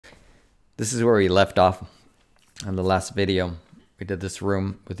This is where we left off on the last video. We did this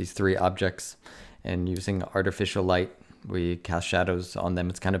room with these three objects, and using artificial light, we cast shadows on them.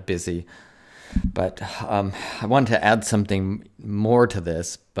 It's kind of busy, but I wanted to add something more to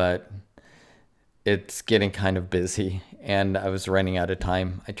this, but it's getting kind of busy, and I was running out of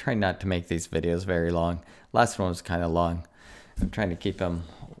time. I try not to make these videos very long. Last one was kind of long. I'm trying to keep them,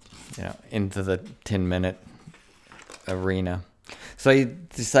 into the 10-minute arena. So I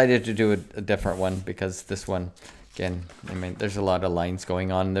decided to do a different one because this one, again, I mean, there's a lot of lines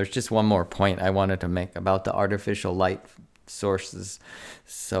going on. There's just one more point I wanted to make about the artificial light sources.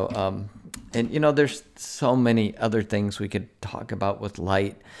 So, and there's so many other things we could talk about with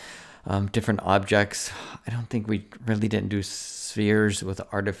light, different objects. I don't think we really didn't do spheres with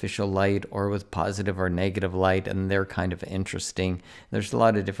artificial light or with positive or negative light, and they're kind of interesting. There's a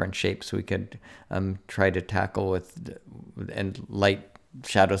lot of different shapes we could try to tackle with, and light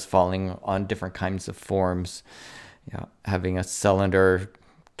shadows falling on different kinds of forms. Having a cylinder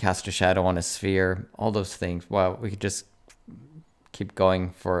cast a shadow on a sphere, all those things. Wow, we could just keep going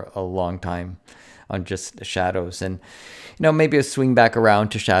for a long time on just shadows, and maybe a swing back around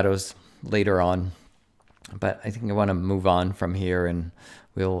to shadows later on. But I think I want to move on from here, and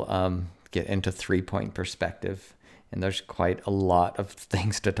we'll get into three-point perspective. And there's quite a lot of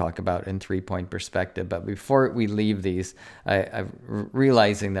things to talk about in three-point perspective. But before we leave these, I'm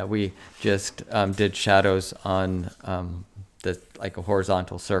realizing that we just did shadows on like a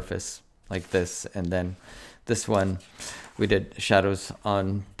horizontal surface like this. And then this one, we did shadows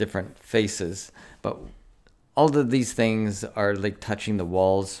on different faces. But all of these things are like touching the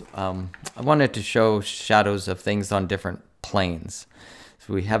walls. I wanted to show shadows of things on different planes.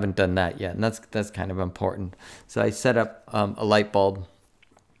 So we haven't done that yet, and that's kind of important. So I set up a light bulb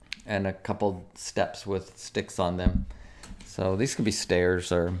and a couple steps with sticks on them. So these could be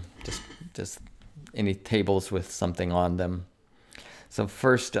stairs or just any tables with something on them. So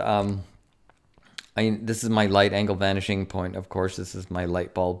first, this is my light angle vanishing point. Of course, this is my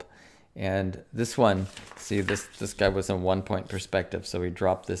light bulb. And this one, see, this guy was in 1-point perspective, so we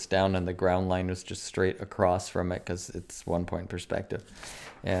dropped this down, and the ground line was just straight across from it because it's 1-point perspective.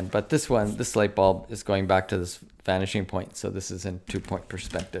 But this light bulb is going back to this vanishing point, so this is in 2-point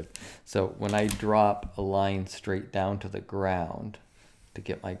perspective. So when I drop a line straight down to the ground to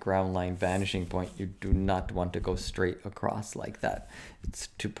get my ground line vanishing point, you do not want to go straight across like that. It's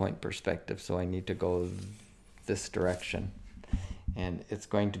 2-point perspective, so I need to go this direction. And it's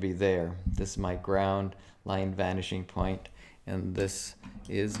going to be there. This is my ground line vanishing point, and this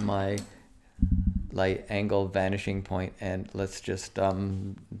is my light angle vanishing point. And let's just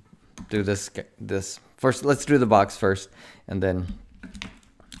do this first. Let's do the box first, and then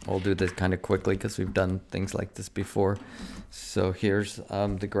we'll do this kind of quickly because we've done things like this before. So here's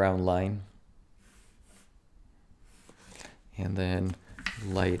the ground line, and then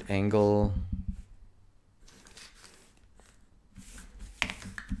light angle.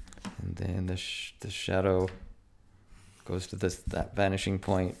 And then the shadow goes to that vanishing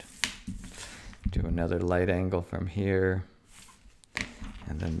point. Do another light angle from here.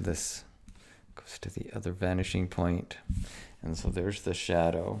 And then this goes to the other vanishing point. And so there's the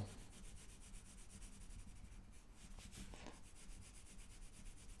shadow.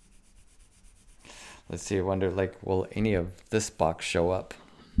 Let's see, I wonder, will any of this box show up?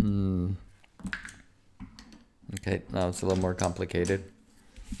 Okay, now it's a little more complicated.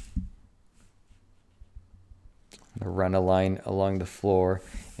 Run a line along the floor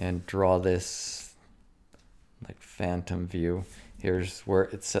and draw this like phantom view. Here's where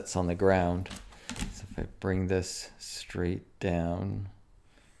it sits on the ground. So if I bring this straight down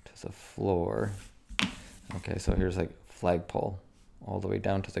to the floor, okay, so here's like a flagpole all the way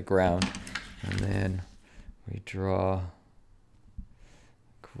down to the ground, and then we draw a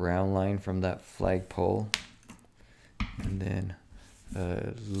ground line from that flagpole, and then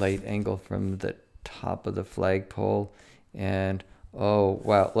a light angle from the top of the flagpole, and oh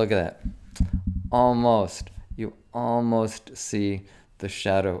wow, look at that, you almost see the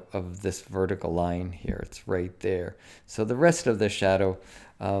shadow of this vertical line here. It's right there. So the rest of the shadow,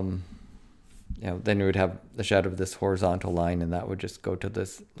 then you would have the shadow of this horizontal line, and that would just go to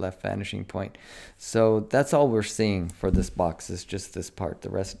this left vanishing point. So that's all we're seeing for this box, is just this part. The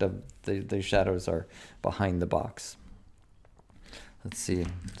rest of the shadows are behind the box. Let's see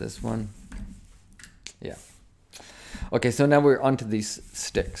this one. Yeah. Okay, so now we're onto these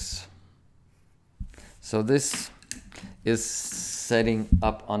sticks. So this is setting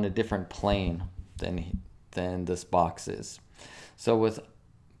up on a different plane than this box is. So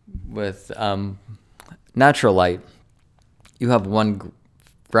with natural light, you have one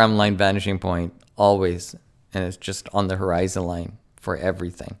ground line vanishing point always, and it's just on the horizon line for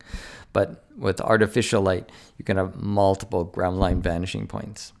everything. But with artificial light, you can have multiple ground line vanishing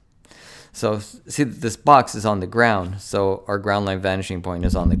points. So see, this box is on the ground, so our ground line vanishing point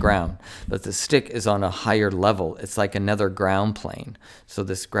is on the ground. But the stick is on a higher level. It's like another ground plane. So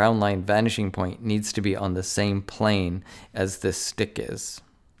this ground line vanishing point needs to be on the same plane as this stick is.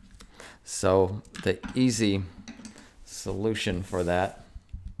 So the easy solution for that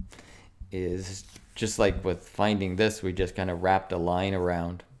is just like with finding this, we just kind of wrapped a line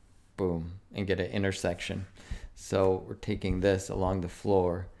around, boom, and get an intersection. So we're taking this along the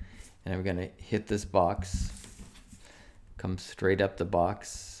floor, and I'm going to hit this box, come straight up the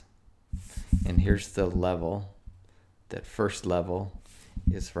box, and here's the level. That first level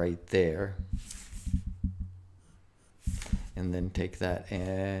is right there. And then take that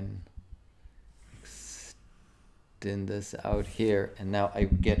and extend this out here, and now I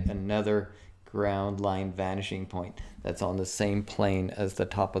get another ground line vanishing point that's on the same plane as the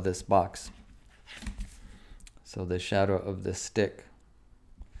top of this box. So the shadow of the stick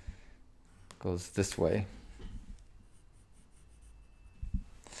goes this way.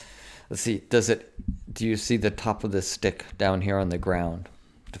 Let's see, do you see the top of the stick down here on the ground?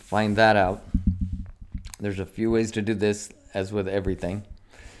 To find that out, there's a few ways to do this, as with everything.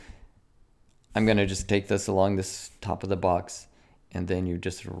 I'm going to just take this along this top of the box, and then you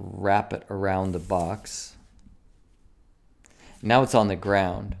just wrap it around the box. Now it's on the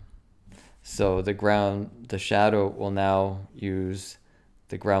ground. So the shadow will now use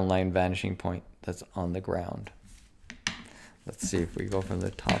the ground line vanishing point that's on the ground. Let's see if we go from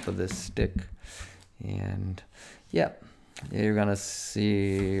the top of this stick, and yeah, you're gonna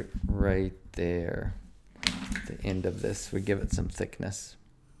see right there the end of this. We give it some thickness.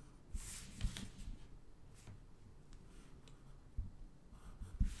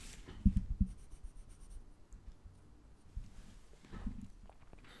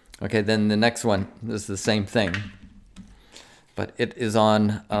 Okay, then the next one is the same thing, but it is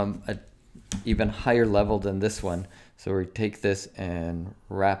on an even higher level than this one. So we take this and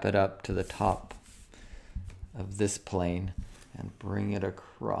wrap it up to the top of this plane and bring it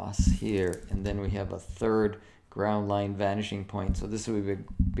across here. And then we have a third ground line vanishing point. So this would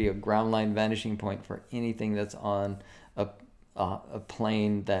be a ground line vanishing point for anything that's on a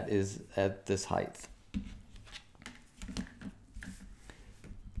plane that is at this height.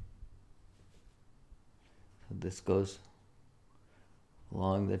 This goes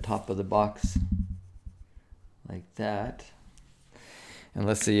along the top of the box like that. And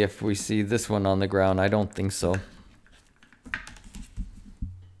let's see if we see this one on the ground. I don't think so.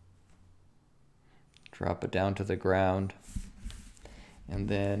 Drop it down to the ground. And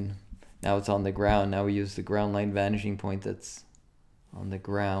then now it's on the ground. Now we use the ground line vanishing point that's on the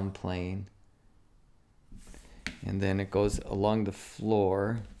ground plane. And then it goes along the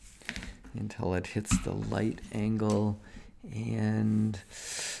floor until it hits the light angle, and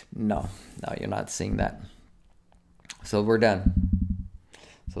no, you're not seeing that. So we're done.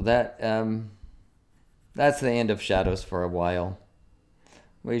 So that's the end of shadows for a while.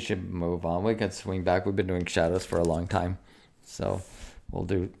 We should move on. We could swing back. We've been doing shadows for a long time, so we'll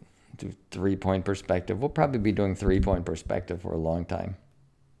do 3-point perspective. We'll probably be doing 3-point perspective for a long time.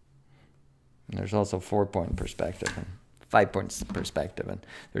 And there's also 4-point perspective and 5-point perspective, and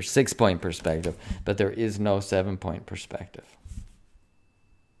there's 6-point perspective, but there is no 7-point perspective.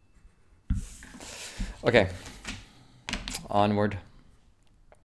 Okay, onward.